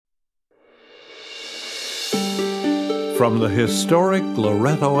From the historic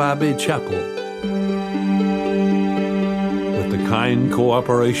Loretto Abbey Chapel, with the kind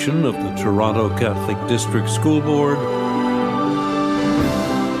cooperation of the Toronto Catholic District School Board,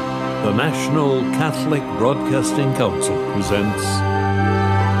 the National Catholic Broadcasting Council presents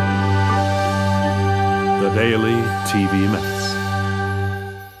the Daily TV Mass.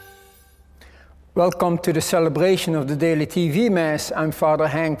 Welcome to the celebration of the Daily TV Mass. I'm Father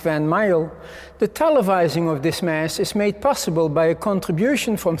Hank Van Myle. The televising of this Mass is made possible by a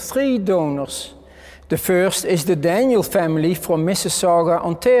contribution from 3 donors. The first is the Daniel family from Mississauga,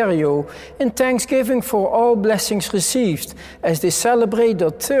 Ontario, in thanksgiving for all blessings received as they celebrate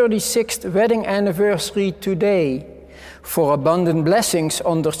their 36th wedding anniversary today, for abundant blessings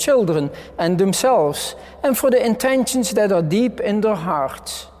on their children and themselves, and for the intentions that are deep in their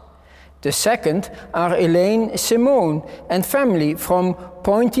hearts. The second are Elaine Simone and family from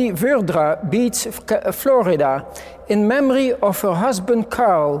Point Verdra Beach, Florida, in memory of her husband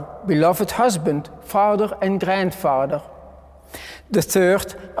Carl, beloved husband, father and grandfather. The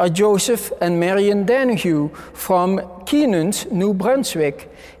third are Joseph and Marion Dennehy from Keenans, New Brunswick,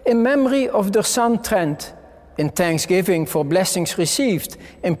 in memory of their son Trent, in thanksgiving for blessings received,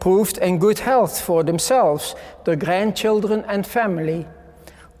 improved and good health for themselves, their grandchildren and family.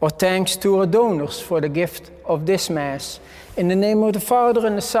 Our thanks to our donors for the gift of this Mass. In the name of the Father,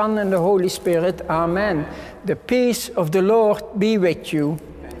 and the Son, and the Holy Spirit, Amen. The peace of the Lord be with you.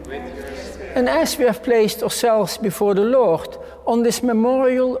 And with your spirit. And as we have placed ourselves before the Lord on this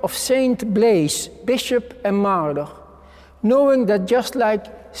memorial of Saint Blaise, Bishop and Martyr, knowing that just like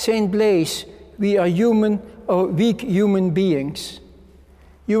Saint Blaise, we are human or weak human beings.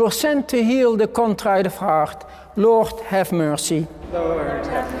 You were sent to heal the contrite of heart. Lord, have mercy. Lord,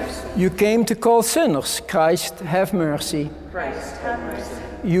 have mercy. You came to call sinners. Christ, have mercy. Christ, have mercy.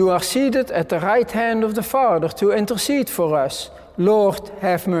 You are seated at the right hand of the Father to intercede for us. Lord,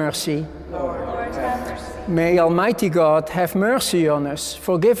 have mercy. Lord, have mercy. May Almighty God have mercy on us,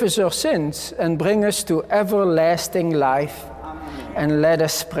 forgive us our sins, and bring us to everlasting life. Amen. And let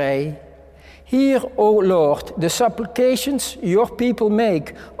us pray. Hear, O Lord, the supplications your people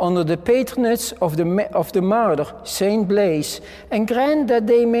make under the patronage of the martyr, Saint Blaise, and grant that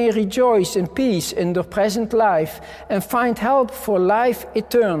they may rejoice in peace in their present life and find help for life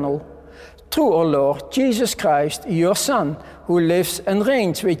eternal. Through our Lord Jesus Christ, your Son, who lives and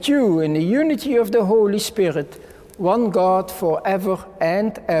reigns with you in the unity of the Holy Spirit, one God forever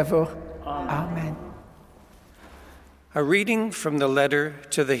and ever. Amen. Amen. A reading from the letter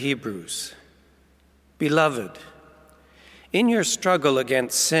to the Hebrews. Beloved, in your struggle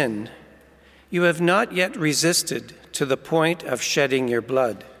against sin, you have not yet resisted to the point of shedding your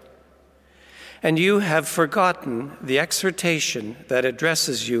blood. And you have forgotten the exhortation that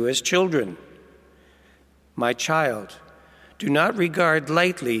addresses you as children. My child, do not regard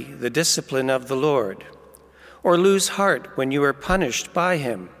lightly the discipline of the Lord, or lose heart when you are punished by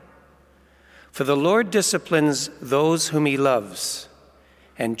him. For the Lord disciplines those whom he loves,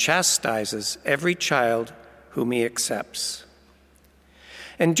 and chastises every child whom he accepts.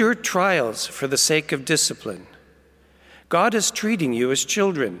 Endure trials for the sake of discipline. God is treating you as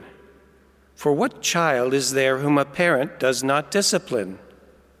children. For what child is there whom a parent does not discipline?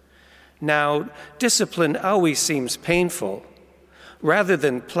 Now, discipline always seems painful, rather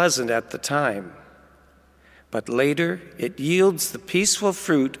than pleasant at the time. But later, it yields the peaceful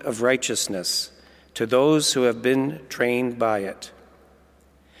fruit of righteousness to those who have been trained by it.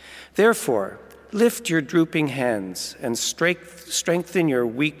 Therefore, lift your drooping hands and strengthen your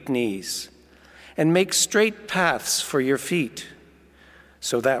weak knees, and make straight paths for your feet,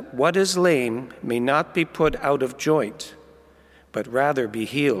 so that what is lame may not be put out of joint, but rather be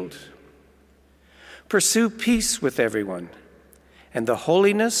healed. Pursue peace with everyone, and the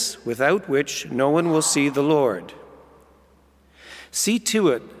holiness without which no one will see the Lord. See to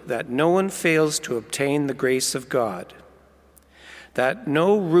it that no one fails to obtain the grace of God, that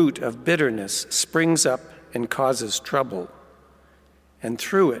no root of bitterness springs up and causes trouble, and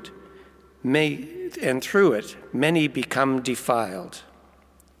through it many become defiled.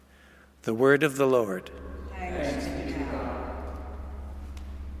 The word of the Lord. Thanks be to God.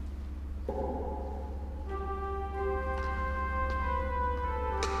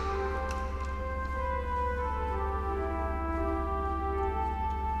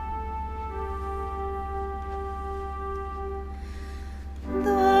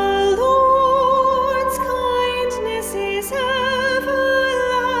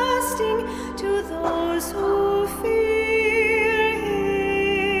 Who fear him.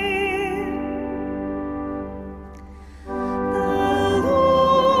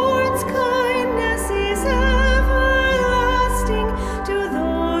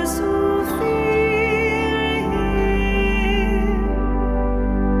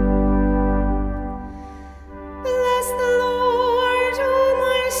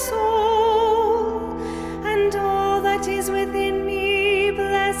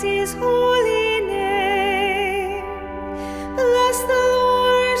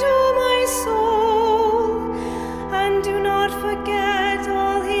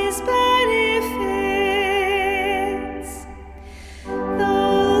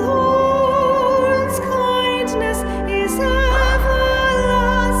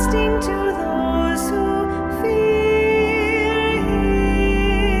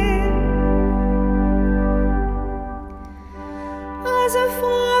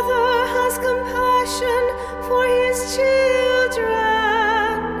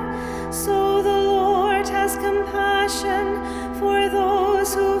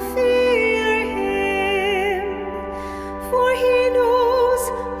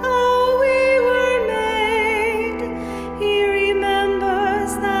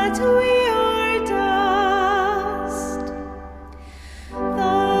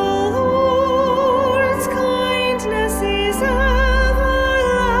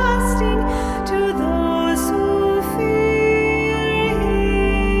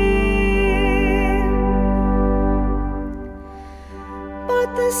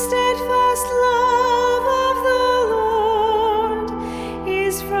 But the steadfast love of the Lord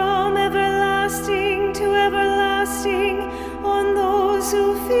is from everlasting to everlasting on those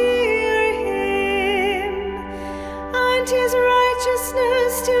who fear him, and his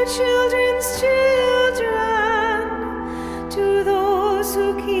righteousness to children's children, to those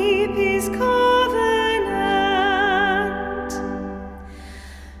who keep his covenant.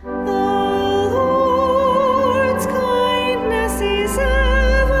 The Lord's kindness is everlasting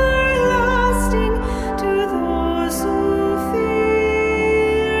to those who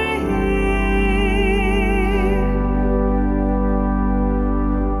fear him.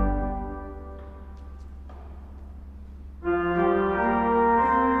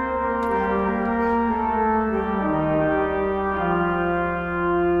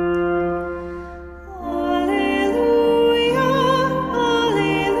 Alleluia,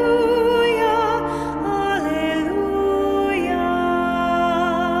 alleluia, alleluia.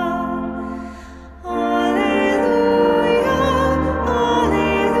 Alleluia,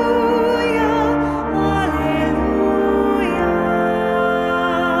 alleluia, alleluia.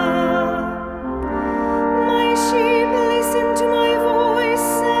 My sheep listen to my voice,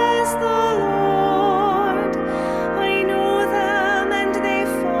 says the Lord. I know them and they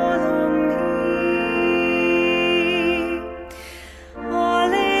follow me.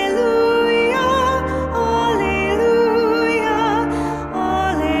 Alleluia, alleluia,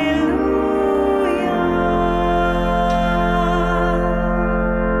 alleluia.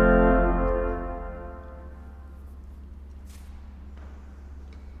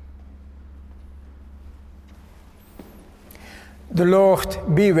 The Lord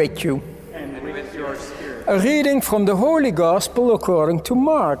be with you. And with your spirit. A reading from the Holy Gospel according to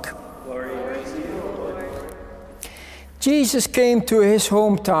Mark. Glory to you, Lord. Jesus came to his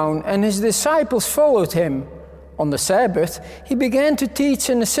hometown, and his disciples followed him. On the Sabbath, he began to teach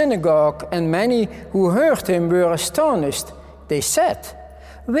in the synagogue, and many who heard him were astonished. They said,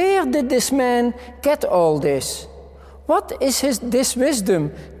 "Where did this man get all this? What is this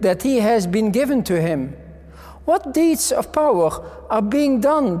wisdom that he has been given to him? What deeds of power are being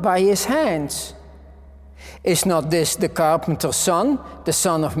done by his hands? Is not this the carpenter's son, the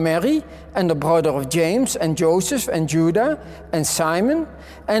son of Mary, and the brother of James and Joseph and Judah and Simon?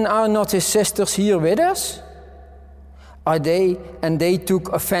 And are not his sisters here with us?" And they took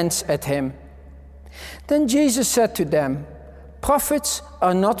offense at him. Then Jesus said to them, "Prophets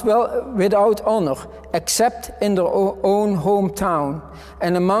are not without honor, except in their own hometown,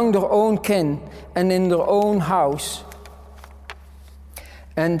 and among their own kin, and in their own house."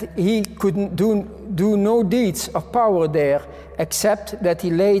 And he could do no deeds of power there, except that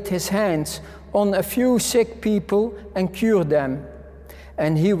he laid his hands on a few sick people and cured them.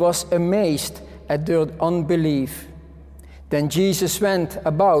 And he was amazed at their unbelief. Then Jesus went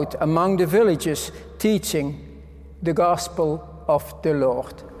about among the villages, teaching the gospel of the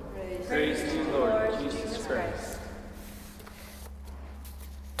Lord. Praise to you, Lord Jesus Christ.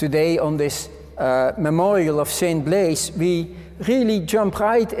 Today, on this memorial of Saint Blaise, we really jump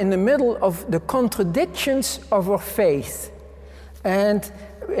right in the middle of the contradictions of our faith. And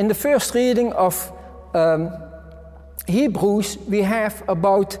in the first reading of Hebrews, we have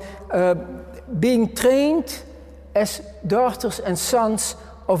about being trained as daughters and sons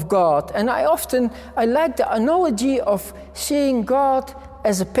of God. And I like the analogy of seeing God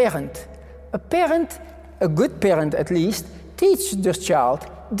as a parent. A parent, a good parent at least, teaches their child,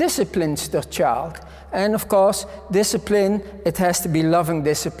 disciplines their child. And of course, discipline, it has to be loving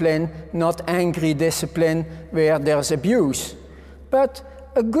discipline, not angry discipline where there's abuse. But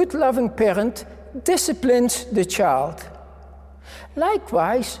a good loving parent disciplines the child.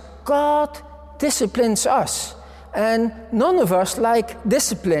 Likewise, God disciplines us. And none of us like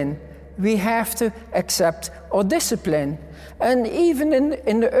discipline. We have to accept our discipline. And even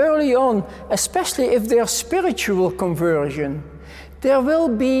in the early on, especially if there's spiritual conversion, there will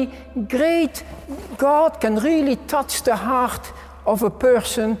be God can really touch the heart of a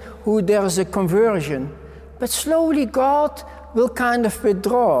person who there is a conversion. But slowly God will kind of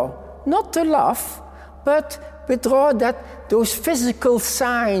withdraw. Not the love, but withdraw those physical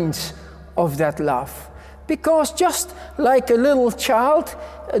signs of that love. Because just like a little child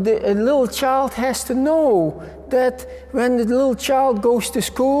has to know that when the little child goes to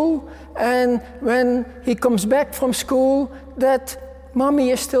school and when he comes back from school, that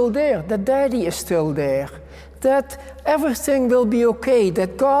mommy is still there, that daddy is still there, that everything will be okay,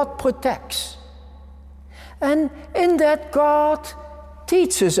 that God protects. And in that, God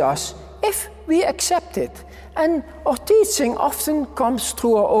teaches us if we accept it. And our teaching often comes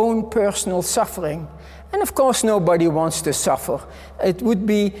through our own personal suffering. And of course, nobody wants to suffer. It would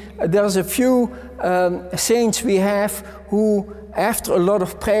be, there's a few saints we have who, after a lot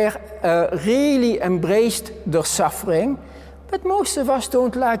of prayer, really embraced their suffering. But most of us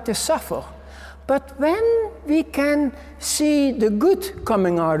don't like to suffer. But when we can see the good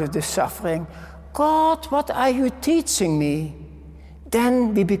coming out of the suffering, God, what are you teaching me?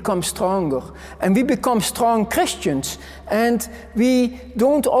 Then we become stronger. And we become strong Christians. And we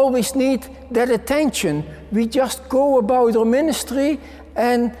don't always need that attention. We just go about our ministry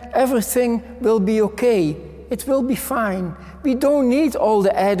and everything will be okay. It will be fine. We don't need all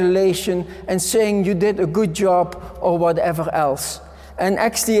the adulation and saying you did a good job or whatever else. And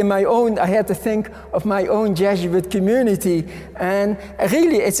actually I had to think of my own Jesuit community, and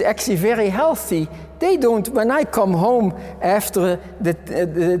really it's actually very healthy. They don't, when I come home after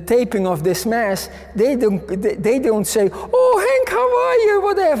the taping of this Mass, they don't say, oh Henk, how are you,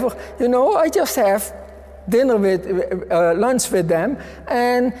 whatever. You know, I just have dinner lunch with them,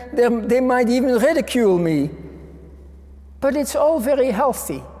 and they might even ridicule me. But it's all very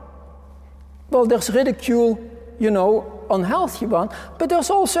healthy. Well, there's ridicule, you know, unhealthy one, but there's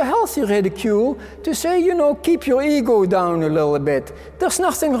also healthy ridicule to say, you know, keep your ego down a little bit. There's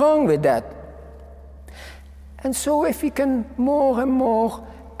nothing wrong with that. And so if we can more and more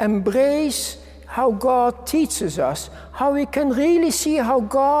embrace how God teaches us, how we can really see how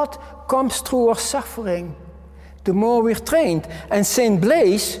God comes through our suffering, the more we're trained. And St.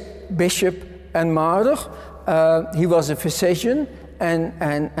 Blaise, bishop and martyr, he was a physician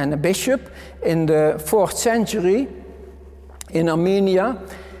and a bishop in the 4th century in Armenia.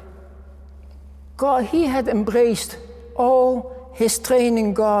 God, he had embraced all his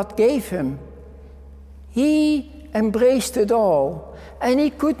training God gave him. He embraced it all. And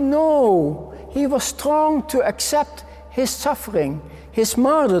he could know. He was strong to accept his suffering, his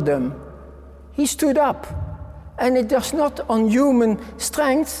martyrdom. He stood up. And it was not on human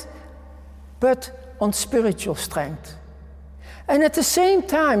strength, but on spiritual strength. And at the same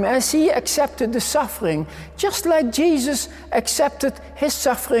time, as he accepted the suffering, just like Jesus accepted his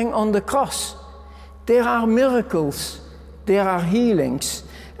suffering on the cross, there are miracles, there are healings.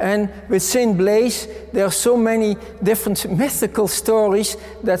 And with St. Blaise, there are so many different mythical stories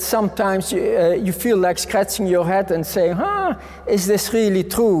that sometimes you feel like scratching your head and saying, is this really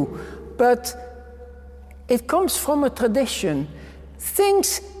true? But it comes from a tradition.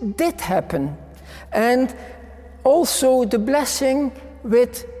 Things did happen. And also the blessing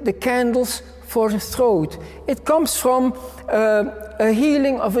with the candles for the throat. It comes from a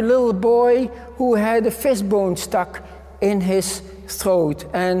healing of a little boy who had a fishbone stuck in his throat.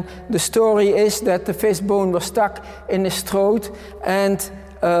 And the story is that the fishbone was stuck in his throat, and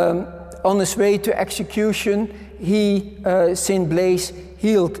on his way to execution, St. Blaise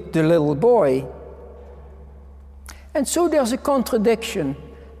healed the little boy. And so there's a contradiction.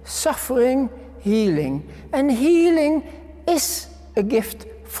 Suffering, healing. And healing is a gift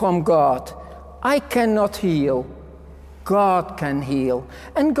from God. I cannot heal. God can heal.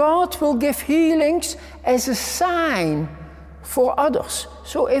 And God will give healings as a sign for others.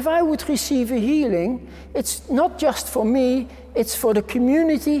 So if I would receive a healing, it's not just for me, it's for the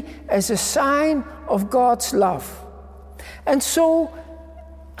community as a sign of God's love. And so,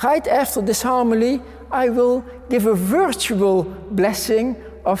 right after this homily, I will give a virtual blessing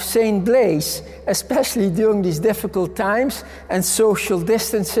of St. Blaise, especially during these difficult times and social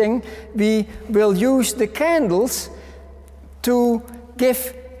distancing. We will use the candles to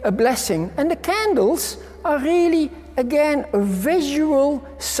give a blessing. And the candles are really, again, a visual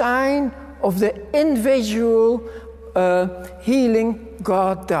sign of the invisible healing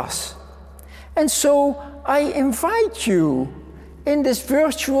God does. And so I invite you in this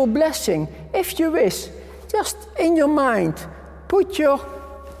virtual blessing, if you wish, just in your mind, put your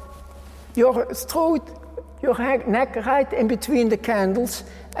throat, your neck right in between the candles,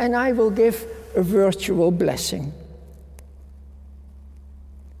 and I will give a virtual blessing.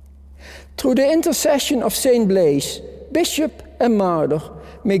 Through the intercession of St. Blaise, bishop and martyr,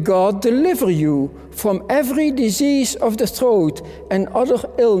 may God deliver you from every disease of the throat and other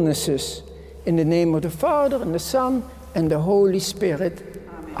illnesses. In the name of the Father, and the Son, and the Holy Spirit.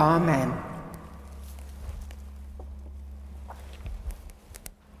 Amen.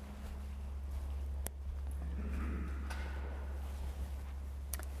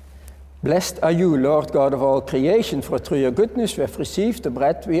 Blessed are you, Lord God of all creation, for through your goodness we have received the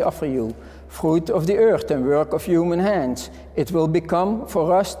bread we offer you, fruit of the earth and work of human hands. It will become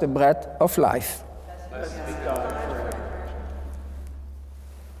for us the bread of life. Blessed be God forever.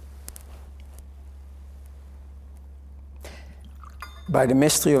 By the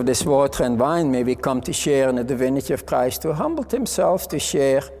mystery of this water and wine, may we come to share in the divinity of Christ, who humbled himself to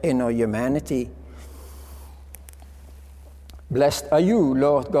share in our humanity. Blessed are you,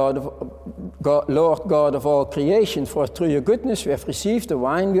 Lord God of all creation, for through your goodness we have received the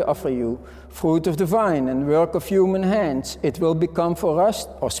wine we offer you, fruit of the vine and work of human hands. It will become for us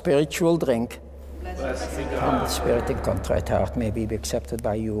our spiritual drink. Blessed be Humble God. spirit and contrite heart may we be accepted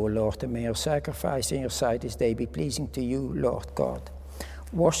by you, O Lord, and may our sacrifice in your sight this day be pleasing to you, Lord God.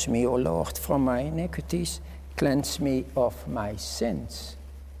 Wash me, O Lord, from my iniquities, cleanse me of my sins.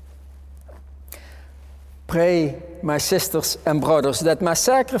 Pray, my sisters and brothers, that my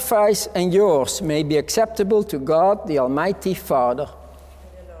sacrifice and yours may be acceptable to God, the Almighty Father.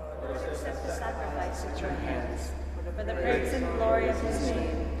 Accept the sacrifice at your hands, for the praise and glory of his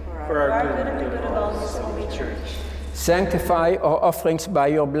name, For our good good and the good of all his holy church. Sanctify our offerings by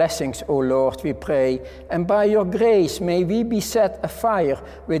your blessings, O Lord, we pray, and by your grace may we be set afire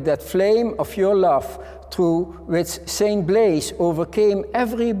with that flame of your love, through which Saint Blaise overcame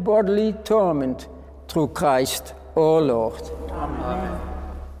every bodily torment, through Christ our Lord. Amen.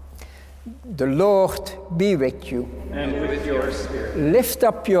 The Lord be with you. And with your spirit, Lift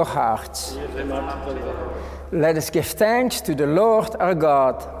up your hearts. lift them up to the Lord. Let us give thanks to the Lord our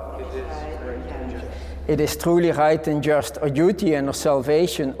God. It is truly right and just, our duty and our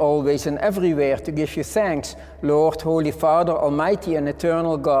salvation, always and everywhere, to give you thanks, Lord, Holy Father, Almighty and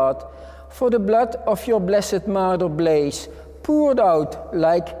Eternal God, for the blood of your blessed martyr Blaise, poured out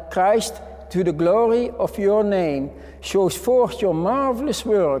like Christ to the glory of your name, shows forth your marvelous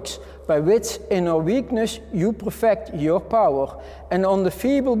works, by which in our weakness you perfect your power, and on the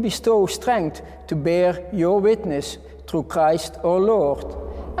feeble bestow strength to bear your witness, through Christ our Lord.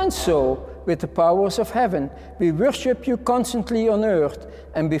 And so, with the powers of heaven, we worship you constantly on earth,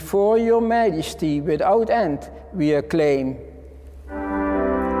 and before your majesty without end we acclaim.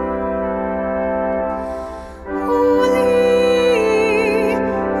 Holy,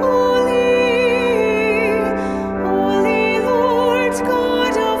 holy, holy Lord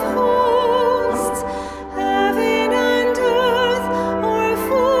God of hosts, heaven and earth are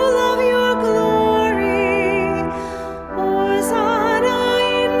full of your glory. Hosanna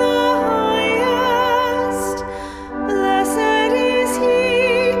in the highest. Blessed is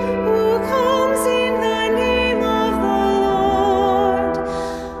he who comes in the name of the Lord.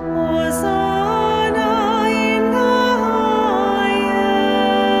 Hosanna in the highest.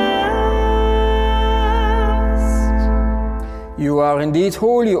 You are indeed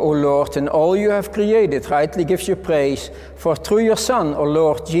holy, O Lord, and all you have created rightly gives you praise. For through your Son, O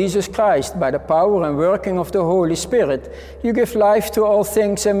Lord Jesus Christ, by the power and working of the Holy Spirit, you give life to all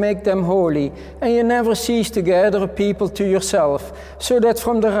things and make them holy, and you never cease to gather a people to yourself, so that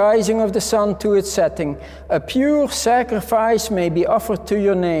from the rising of the sun to its setting, a pure sacrifice may be offered to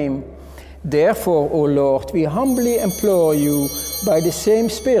your name. Therefore, O Lord, we humbly implore you, by the same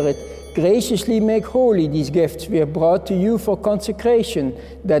Spirit, graciously make holy these gifts we have brought to you for consecration,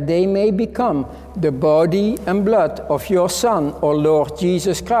 that they may become the body and blood of your Son, our Lord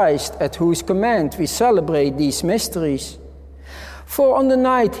Jesus Christ, at whose command we celebrate these mysteries. For on the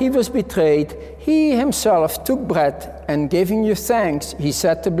night he was betrayed, he himself took bread, and giving you thanks, he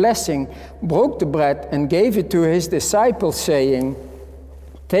said the blessing, broke the bread, and gave it to his disciples, saying,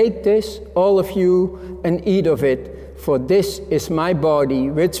 "Take this, all of you, and eat of it, for this is my body,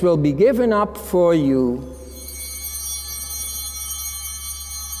 which will be given up for you."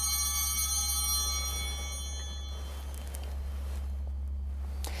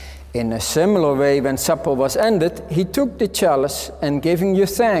 In a similar way, when supper was ended, he took the chalice, and giving you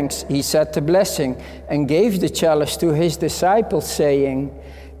thanks, he said the blessing, and gave the chalice to his disciples, saying,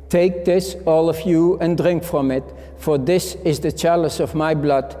 "Take this, all of you, and drink from it, for this is the chalice of my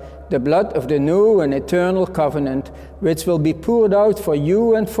blood, the blood of the new and eternal covenant, which will be poured out for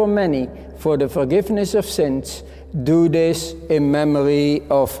you and for many, for the forgiveness of sins. Do this in memory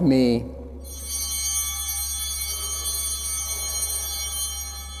of me."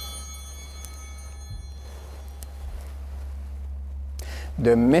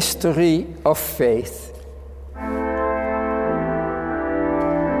 The mystery of faith.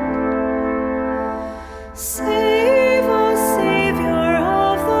 Save us, Savior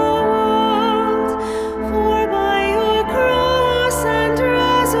of the world, for by your cross and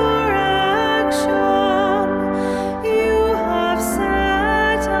resurrection you have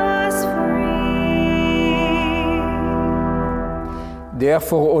set us free.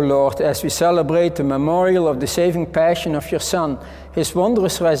 Therefore, O Lord, as we celebrate the memorial of the saving passion of your Son, his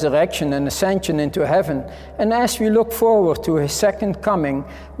wondrous resurrection and ascension into heaven, and as we look forward to his second coming,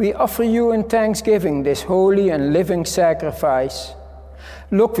 we offer you in thanksgiving this holy and living sacrifice.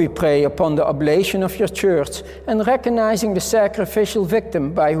 Look, we pray, upon the oblation of your church, and recognizing the sacrificial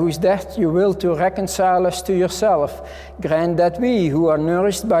victim by whose death you will to reconcile us to yourself, grant that we, who are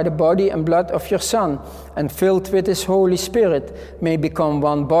nourished by the body and blood of your Son, and filled with his Holy Spirit, may become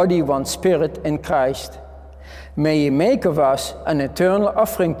one body, one spirit in Christ. May he make of us an eternal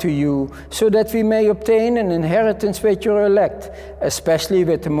offering to you, so that we may obtain an inheritance with your elect, especially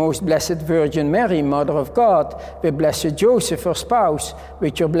with the most blessed Virgin Mary, Mother of God, with blessed Joseph, her spouse,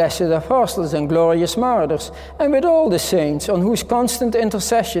 with your blessed apostles and glorious martyrs, and with all the saints, on whose constant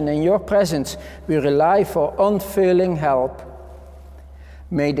intercession in your presence we rely for unfailing help.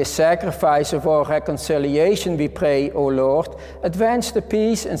 May the sacrifice of our reconciliation, we pray, O Lord, advance the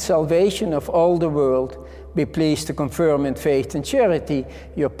peace and salvation of all the world. Be pleased to confirm in faith and charity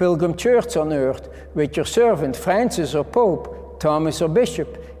your pilgrim church on earth, with your servant Francis or Pope, Thomas or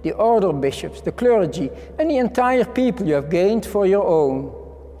Bishop, the order of bishops, the clergy, and the entire people you have gained for your own.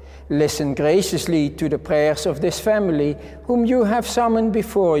 Listen graciously to the prayers of this family, whom you have summoned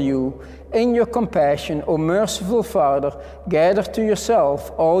before you. In your compassion, O merciful Father, gather to yourself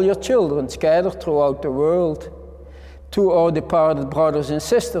all your children scattered throughout the world. To our departed brothers and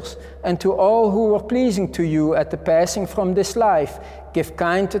sisters, and to all who were pleasing to you at the passing from this life, give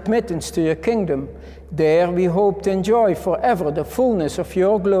kind admittance to your kingdom. There we hope to enjoy forever the fullness of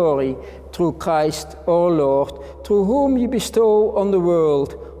your glory, through Christ our Lord, through whom you bestow on the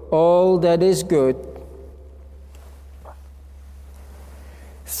world all that is good.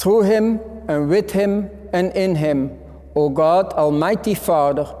 Through him, and with him, and in him, O God, Almighty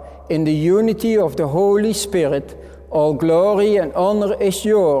Father, in the unity of the Holy Spirit, all glory and honor is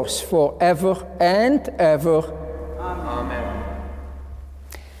yours forever and ever. Amen.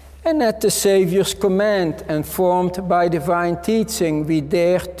 And at the Savior's command, and formed by divine teaching, we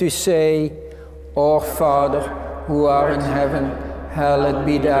dare to say, Our Father, who art in heaven, hallowed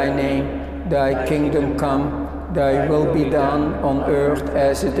be thy name. Thy kingdom come, thy will be done on earth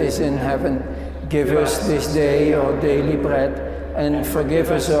as it is in heaven. Give us this day our daily bread, and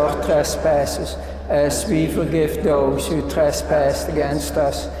forgive us our trespasses, as we forgive those who trespass against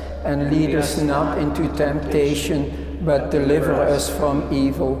us. And lead us not into temptation, but deliver us from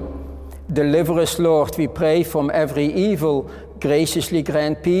evil. Deliver us, Lord, we pray, from every evil. Graciously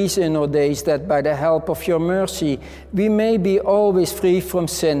grant peace in our days, that by the help of your mercy we may be always free from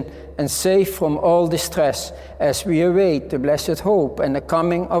sin and safe from all distress, as we await the blessed hope and the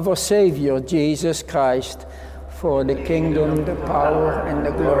coming of our Savior, Jesus Christ. For the kingdom, the power, and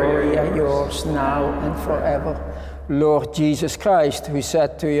the glory are yours now and forever. Lord Jesus Christ, who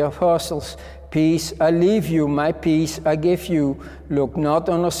said to your apostles, Peace I leave you, my peace I give you. Look not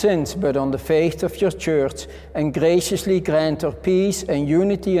on our sins, but on the faith of your church, and graciously grant her peace and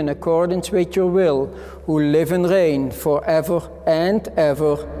unity in accordance with your will, who live and reign forever and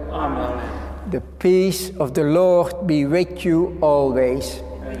ever. Amen. The peace of the Lord be with you always.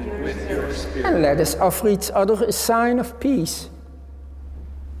 And with your spirit. And let us offer each other a sign of peace.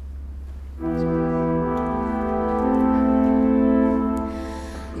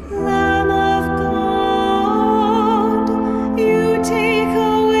 Lamb of God, you take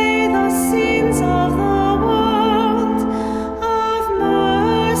away the sins of the world. Have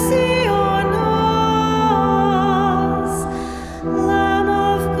mercy on us. Lamb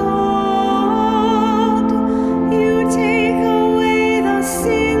of God, you take away the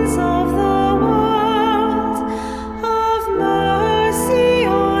sins of the world. Have mercy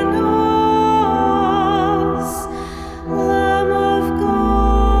on us. Lamb of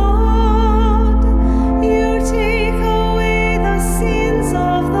God, you take away the sins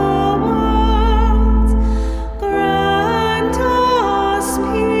of the world. Grant us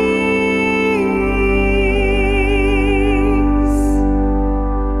peace.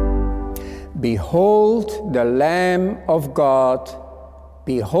 Behold the Lamb of God.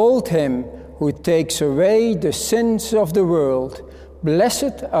 Behold him who takes away the sins of the world.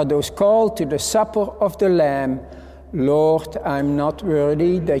 Blessed are those called to the supper of the Lamb. Lord, I am not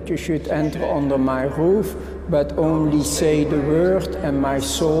worthy that you should enter under my roof, but only say the word, and my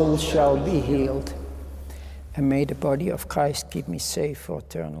soul shall be healed. And may the body of Christ keep me safe for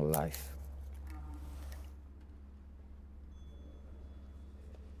eternal life.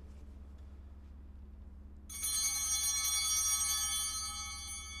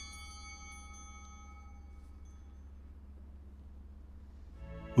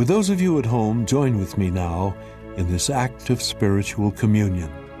 Would those of you at home join with me now in this act of spiritual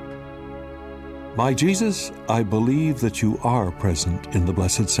communion? My Jesus, I believe that you are present in the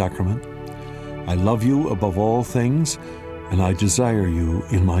Blessed Sacrament. I love you above all things, and I desire you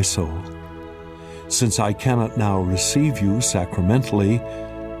in my soul. Since I cannot now receive you sacramentally,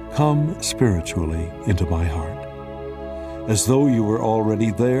 come spiritually into my heart. As though you were already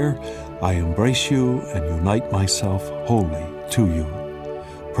there, I embrace you and unite myself wholly to you.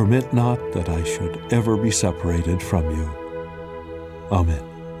 Permit not that I should ever be separated from you. Amen.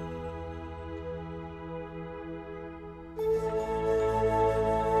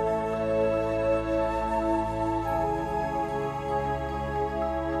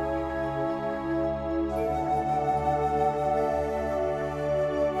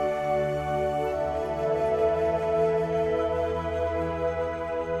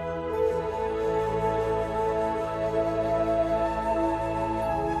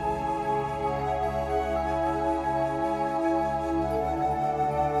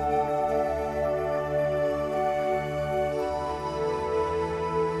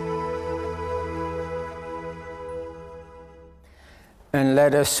 And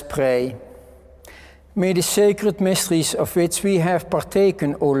let us pray. May the sacred mysteries of which we have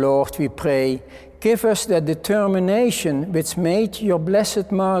partaken, O Lord, we pray, give us that determination which made your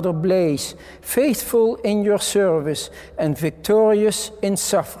blessed Mother Blaise faithful in your service and victorious in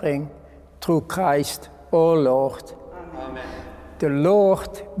suffering, through Christ, our Lord. Amen. The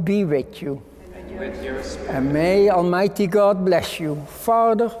Lord be with you. And with your spirit. And may Almighty God bless you,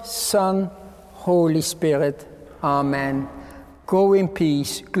 Father, Son, Holy Spirit. Amen. Go in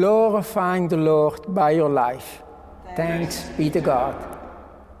peace, glorifying the Lord by your life. Thanks be to God.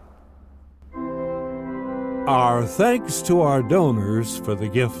 Our thanks to our donors for the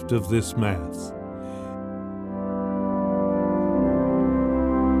gift of this Mass.